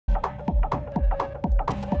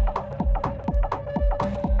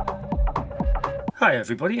Hi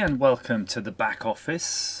everybody and welcome to the back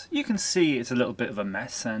office. You can see it's a little bit of a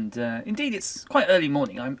mess and indeed it's quite early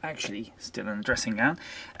morning. I'm actually still in a dressing gown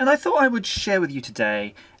and I thought I would share with you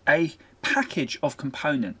today a package of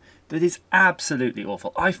component that is absolutely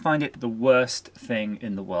awful. I find it the worst thing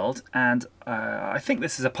in the world and I think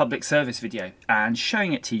this is a public service video and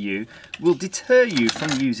showing it to you will deter you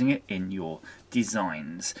from using it in your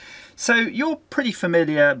designs. So you're pretty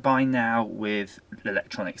familiar by now with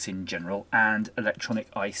electronics in general and electronic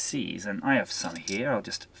ICs, and I have some here. I'll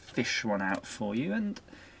just fish one out for you, and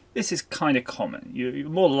this is kind of common. You're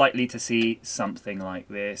more likely to see something like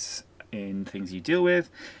this in things you deal with,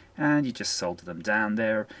 and you just solder them down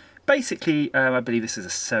there. Basically, I believe this is a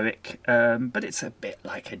SOIC, but it's a bit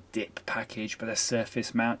like a dip package, but a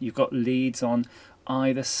surface mount. You've got leads on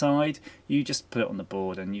either side. You just put it on the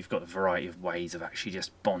board and you've got a variety of ways of actually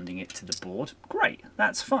just bonding it to the board. Great,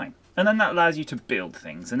 that's fine. And then that allows you to build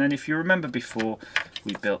things. And then if you remember before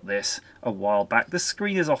we built this a while back, the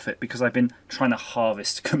screen is off it because I've been trying to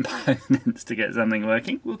harvest components to get something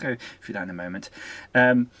working. We'll go through that in a moment.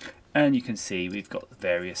 And you can see we've got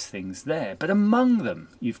various things there, but among them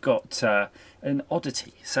you've got an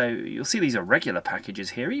oddity. So you'll see these are regular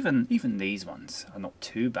packages here, even these ones are not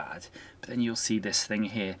too bad, but then you'll see this thing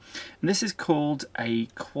here. And this is called a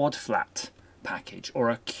quad flat package, or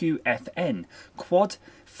a QFN, quad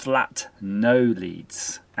flat no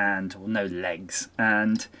leads and or no legs,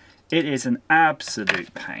 and it is an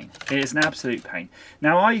absolute pain. It is an absolute pain.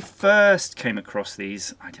 Now, I first came across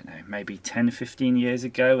these, I don't know, maybe 10, 15 years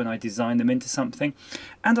ago, and I designed them into something,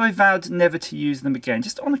 and I vowed never to use them again,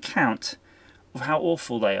 just on account of how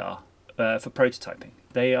awful they are for prototyping.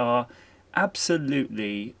 They are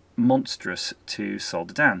absolutely monstrous to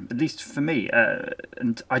solder down, at least for me,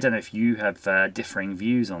 and I don't know if you have differing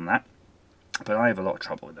views on that, but I have a lot of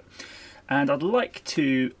trouble with them. And I'd like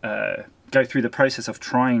to go through the process of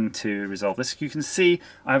trying to resolve this. You can see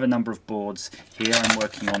I have a number of boards here. I'm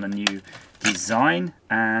working on a new design,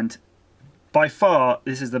 and by far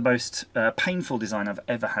this is the most painful design I've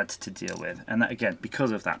ever had to deal with, and that again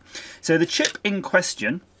because of that. So the chip in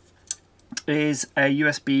question is a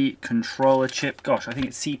USB controller chip. Gosh, I think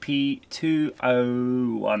it's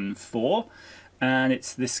CP2014. And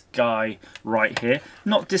it's this guy right here,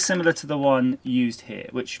 not dissimilar to the one used here,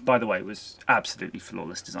 which, by the way, was absolutely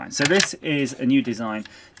flawless design. So this is a new design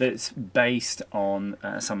that's based on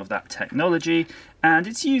some of that technology, and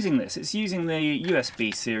it's using this. It's using the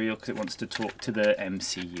USB serial because it wants to talk to the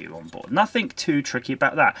MCU on board. Nothing too tricky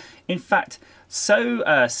about that. In fact, so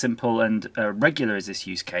simple and regular is this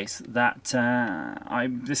use case that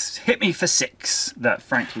this hit me for 6, that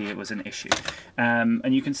frankly it was an issue.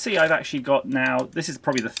 And you can see I've actually got now, this is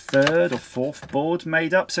probably the 3rd or 4th board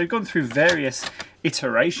made up. So we've gone through various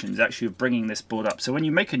iterations actually of bringing this board up. So when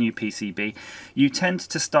you make a new PCB, you tend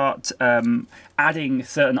to start adding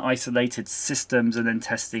certain isolated systems and then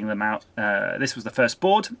testing them out. This was the first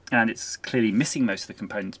board, and it's clearly missing most of the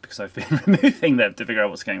components because I've been removing them to figure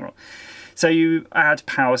out what's going wrong. So you add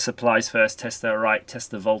power supplies first, test they're right,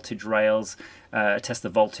 test the voltage rails, test the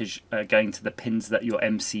voltage going to the pins that your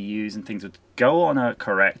MCUs and things would go on are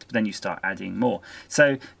correct, but then you start adding more.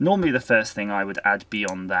 So normally the first thing I would add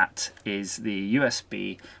beyond that is the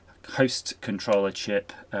USB host controller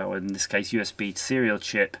chip, or in this case USB serial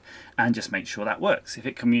chip, and just make sure that works. If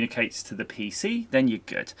it communicates to the PC, then you're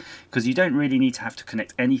good, because you don't really need to have to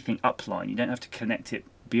connect anything upline. You don't have to connect it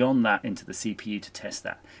beyond that into the CPU to test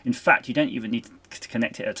that. In fact, you don't even need to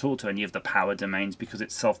connect it at all to any of the power domains because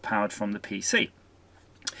it's self-powered from the PC.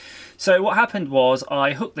 So what happened was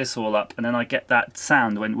I hooked this all up, and then I get that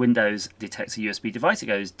sound when Windows detects a USB device. It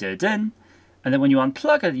goes dun-dun, and then when you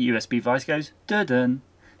unplug a USB device, it goes dun-dun.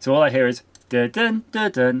 So all I hear is dun-dun,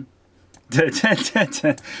 dun-dun, dun-dun,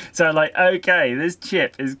 dun-dun. So I'm like, okay, this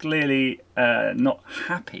chip is clearly not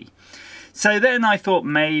happy. So then I thought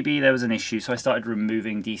maybe there was an issue, so I started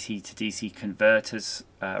removing DC to DC converters,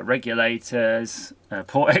 regulators,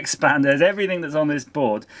 port expanders, everything that's on this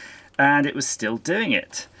board, and it was still doing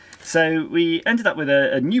it. So we ended up with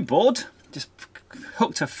a new board, just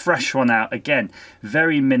hooked a fresh one out, again,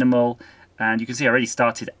 very minimal, and you can see I already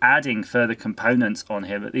started adding further components on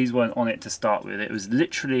here, but these weren't on it to start with. It was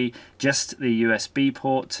literally just the USB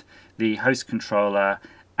port, the host controller,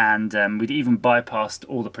 and we'd even bypassed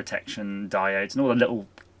all the protection diodes and all the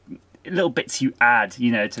little bits you add,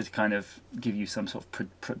 you know, to kind of give you some sort of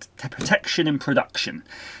protection in production.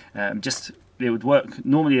 Just it would work.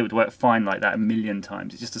 Normally, it would work fine like that a million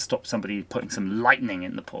times. It's just to stop somebody putting some lightning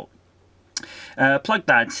in the port. Plug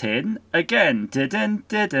that in again.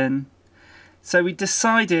 Didn't. So we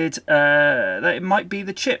decided that it might be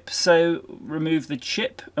the chip. So removed the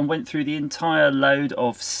chip and went through the entire load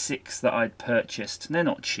of 6 that I'd purchased. They're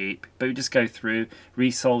not cheap, but we just go through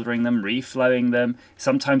resoldering them, reflowing them.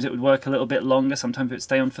 Sometimes it would work a little bit longer, sometimes it would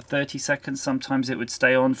stay on for 30 seconds, sometimes it would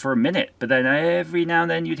stay on for a minute. But then every now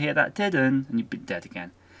and then you'd hear that deaden and you'd be dead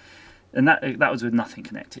again. And that was with nothing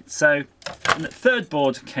connected. So the third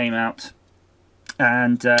board came out.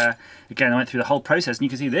 And again, I went through the whole process, and you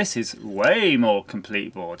can see this is way more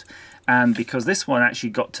complete board. And because this one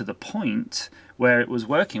actually got to the point where it was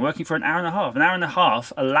working for an hour and a half. An hour and a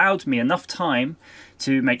half allowed me enough time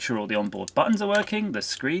to make sure all the onboard buttons are working, the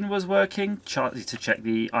screen was working, to check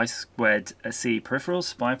the I2C peripherals,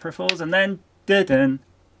 spy peripherals, and then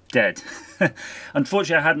dead.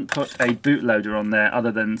 Unfortunately, I hadn't put a bootloader on there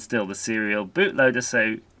other than still the serial bootloader,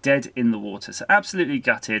 so dead in the water. So absolutely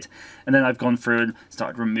gutted. And then I've gone through and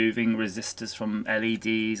started removing resistors from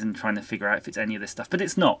LEDs and trying to figure out if it's any of this stuff. But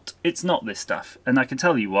it's not. It's not this stuff. And I can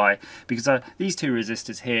tell you why. Because these 2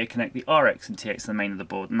 resistors here connect the RX and TX to the main of the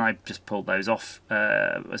board. And I just pulled those off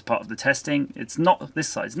as part of the testing. It's not, this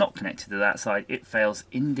side's not connected to that side. It fails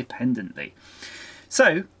independently.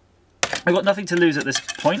 So I've got nothing to lose at this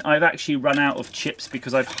point. I've actually run out of chips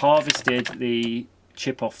because I've harvested the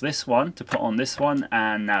chip off this one to put on this one,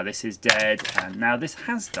 and now this is dead, and now this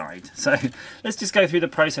has died. So let's just go through the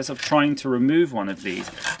process of trying to remove one of these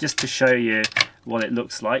just to show you what it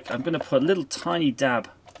looks like. I'm going to put a little tiny dab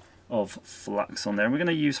of flux on there, and we're going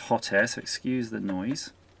to use hot air, so excuse the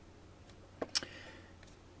noise,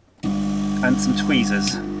 and some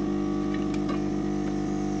tweezers.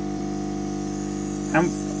 And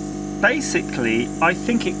basically, I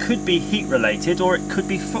think it could be heat related or it could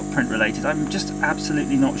be footprint related. I'm just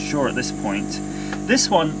absolutely not sure at this point. This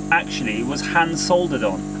one actually was hand soldered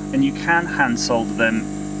on, and you can hand solder them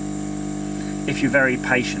if you're very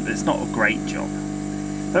patient, but it's not a great job.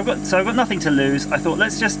 So I've got nothing to lose. I thought,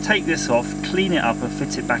 let's just take this off, clean it up and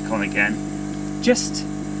fit it back on again, just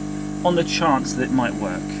on the chance that it might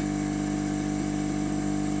work.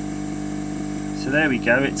 So there we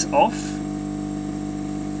go, it's off.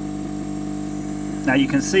 Now you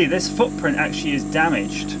can see this footprint actually is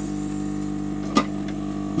damaged.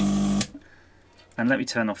 And let me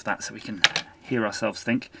turn off that so we can hear ourselves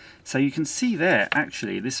think. So you can see there,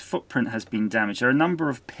 actually, this footprint has been damaged. There are a number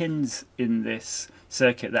of pins in this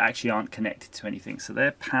circuit that actually aren't connected to anything. So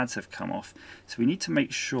their pads have come off. So we need to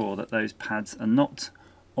make sure that those pads are not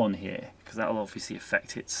on here, because that will obviously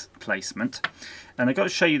affect its placement. And I've got to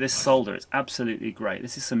show you this solder. It's absolutely great.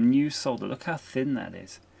 This is some new solder. Look how thin that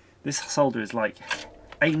is. This solder is like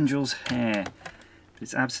angel's hair.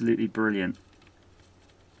 It's absolutely brilliant.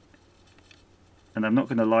 And I'm not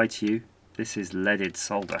going to lie to you, this is leaded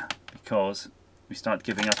solder, because we started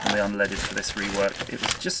giving up on the unleaded for this rework. It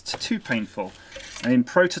was just too painful. And in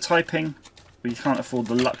prototyping, we can't afford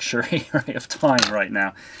the luxury of time right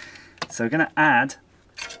now. So we're going to add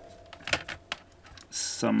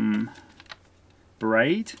some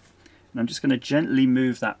braid. And I'm just going to gently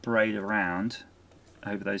move that braid around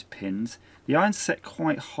over those pins. The iron's set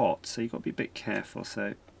quite hot, so you've got to be a bit careful,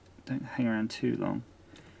 so don't hang around too long.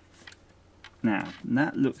 Now,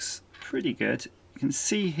 that looks pretty good. You can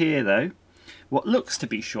see here though, what looks to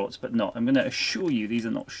be shorts but not. I'm going to assure you these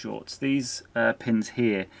are not shorts. These pins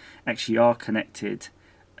here actually are connected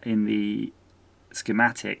in the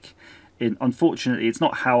schematic. Unfortunately, it's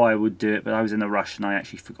not how I would do it, but I was in a rush and I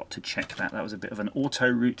actually forgot to check that. That was a bit of an auto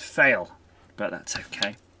route fail, but that's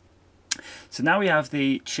okay. So now we have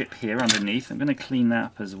the chip here underneath. I'm going to clean that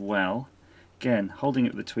up as well. Again, holding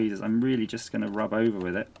it with the tweezers, I'm really just going to rub over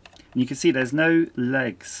with it. And you can see there's no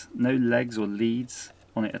legs or leads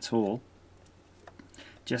on it at all.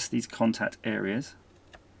 Just these contact areas.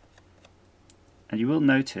 And you will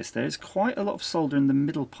notice there's quite a lot of solder in the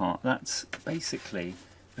middle part. That's basically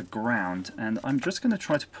a ground. And I'm just going to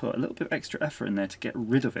try to put a little bit of extra effort in there to get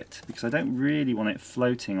rid of it, because I don't really want it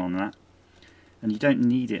floating on that. And you don't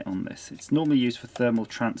need it on this. It's normally used for thermal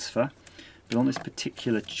transfer, but on this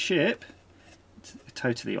particular chip, it's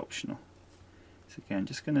totally optional. So again,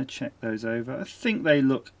 just going to check those over. I think they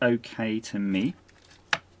look okay to me.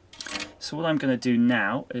 So what I'm going to do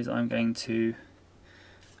now is I'm just going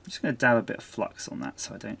to dab a bit of flux on that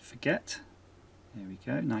so I don't forget. There we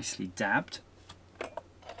go, nicely dabbed.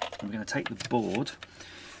 I'm going to take the board.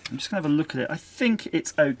 I'm just going to have a look at it. I think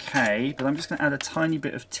it's okay, but I'm just going to add a tiny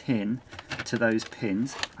bit of tin to those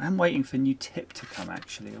pins. I'm waiting for a new tip to come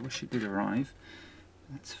actually. I wish it would arrive.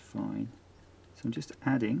 That's fine. So I'm just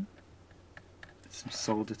adding some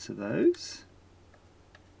solder to those.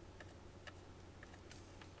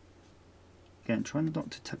 Again, trying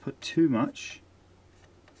not to put too much.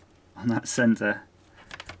 on that centre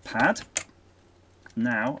pad.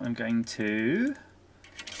 Now I'm going to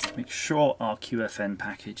make sure our QFN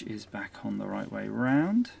package is back on the right way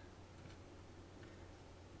round.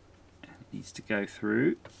 It needs to go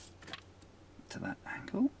through to that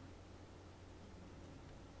angle.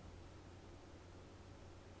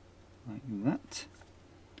 Like that.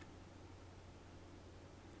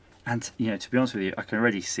 And you know, to be honest with you, I can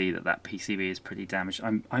already see that that PCB is pretty damaged.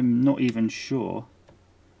 I'm not even sure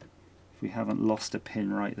if we haven't lost a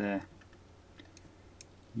pin right there.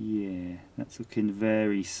 Yeah, that's looking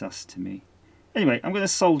very sus to me. Anyway, I'm going to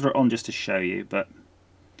solder it on just to show you, but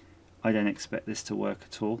I don't expect this to work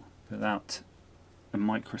at all without a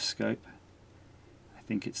microscope. I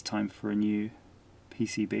think it's time for a new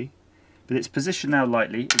PCB. But it's positioned now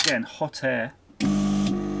lightly. Again, hot air.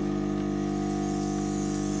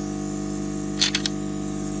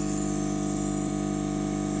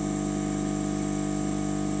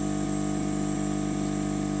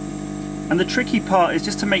 And the tricky part is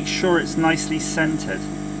just to make sure it's nicely centered.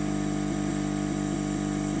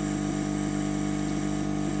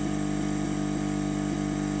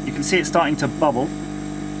 You can see it starting to bubble.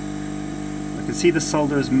 I can see the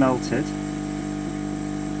solder has melted.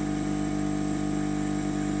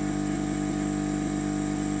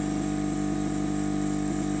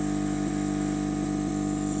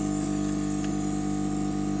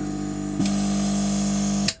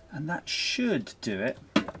 And that should do it.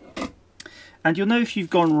 And you'll know if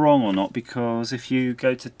you've gone wrong or not, because if you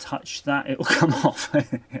go to touch that, it will come off.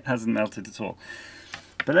 It hasn't melted at all.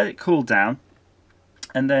 But let it cool down,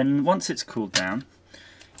 and then once it's cooled down,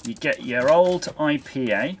 you get your old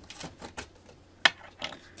IPA,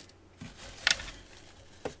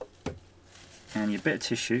 and your bit of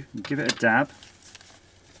tissue, and give it a dab,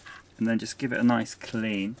 and then just give it a nice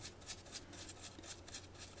clean,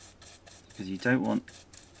 because you don't want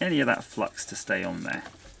any of that flux to stay on there.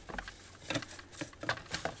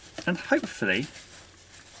 And hopefully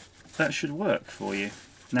that should work for you.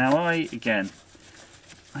 Now again,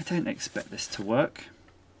 I don't expect this to work,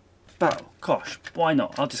 but gosh, why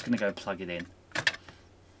not? I'm just going to go plug it in.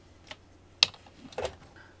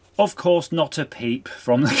 Of course, not a peep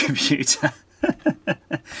from the computer.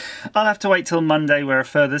 I'll have to wait till Monday, where a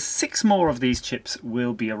further 6 more of these chips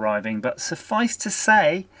will be arriving, but suffice to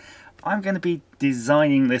say, I'm going to be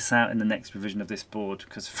designing this out in the next revision of this board,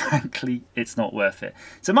 because frankly it's not worth it.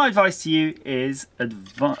 So my advice to you is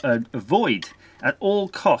avoid at all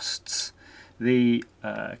costs the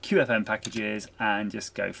QFN packages and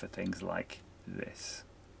just go for things like this.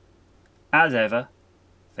 As ever,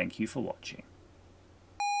 thank you for watching.